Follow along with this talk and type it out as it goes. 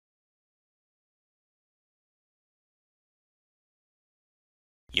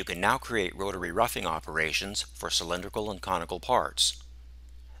You can now create rotary roughing operations for cylindrical and conical parts.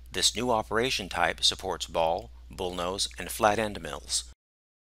 This new operation type supports ball, bullnose, and flat end mills.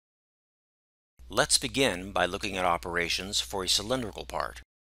 Let's begin by looking at operations for a cylindrical part.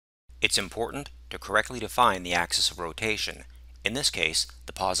 It's important to correctly define the axis of rotation, in this case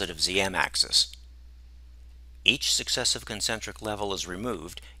the positive ZM axis. Each successive concentric level is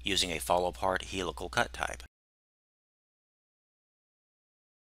removed using a follow-part helical cut type.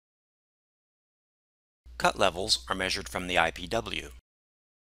 Cut levels are measured from the IPW.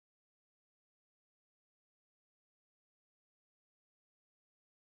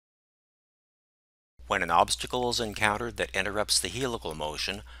 When an obstacle is encountered that interrupts the helical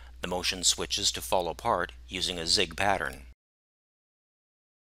motion, the motion switches to follow part using a zig pattern.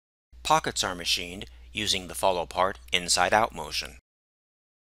 Pockets are machined using the follow part inside-out motion.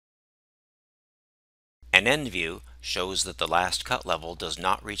 An end view shows that the last cut level does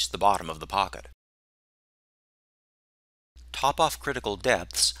not reach the bottom of the pocket. Top-off critical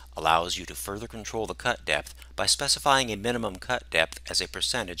depths allows you to further control the cut depth by specifying a minimum cut depth as a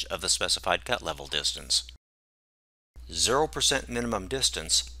percentage of the specified cut level distance. 0% minimum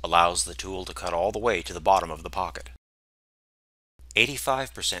distance allows the tool to cut all the way to the bottom of the pocket.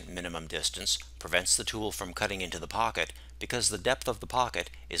 85% minimum distance prevents the tool from cutting into the pocket because the depth of the pocket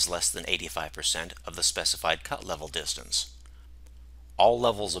is less than 85% of the specified cut level distance. All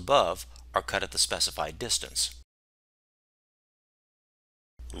levels above are cut at the specified distance.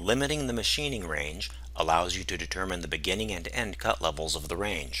 Limiting the machining range allows you to determine the beginning and end cut levels of the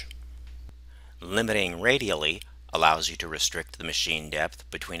range. Limiting radially allows you to restrict the machine depth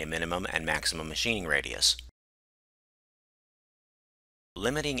between a minimum and maximum machining radius.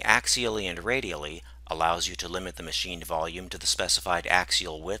 Limiting axially and radially allows you to limit the machined volume to the specified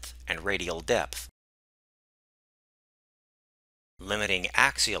axial width and radial depth. Limiting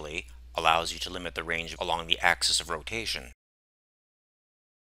axially allows you to limit the range along the axis of rotation.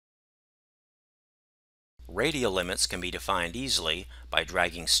 Radial limits can be defined easily by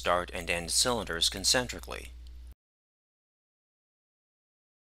dragging start and end cylinders concentrically.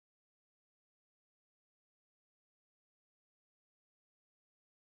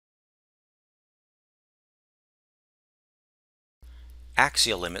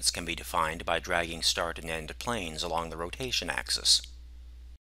 Axial limits can be defined by dragging start and end planes along the rotation axis.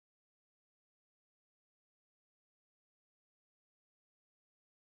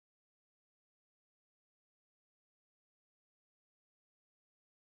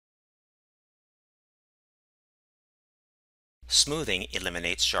 Smoothing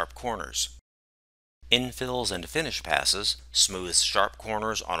eliminates sharp corners. Infills and finish passes smooths sharp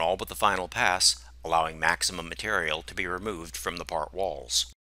corners on all but the final pass, allowing maximum material to be removed from the part walls.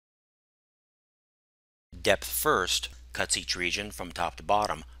 Depth first cuts each region from top to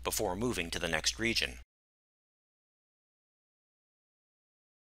bottom before moving to the next region.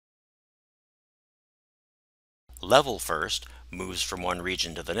 Level first moves from one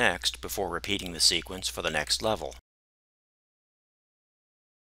region to the next before repeating the sequence for the next level.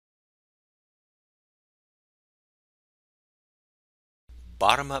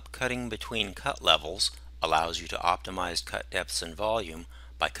 Bottom-up cutting between cut levels allows you to optimize cut depths and volume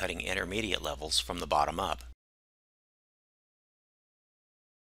by cutting intermediate levels from the bottom up.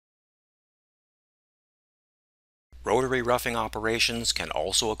 Rotary roughing operations can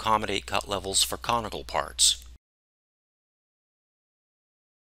also accommodate cut levels for conical parts.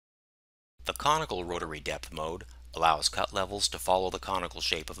 The conical rotary depth mode allows cut levels to follow the conical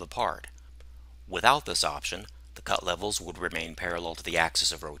shape of the part. Without this option, the cut levels would remain parallel to the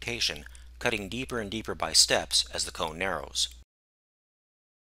axis of rotation, cutting deeper and deeper by steps as the cone narrows.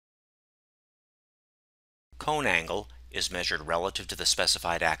 Cone angle is measured relative to the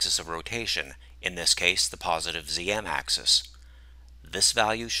specified axis of rotation, in this case the positive ZM axis. This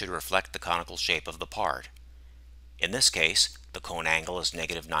value should reflect the conical shape of the part. In this case, the cone angle is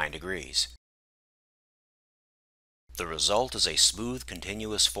 -9 degrees. The result is a smooth,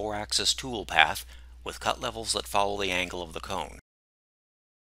 continuous 4-axis tool path with cut levels that follow the angle of the cone.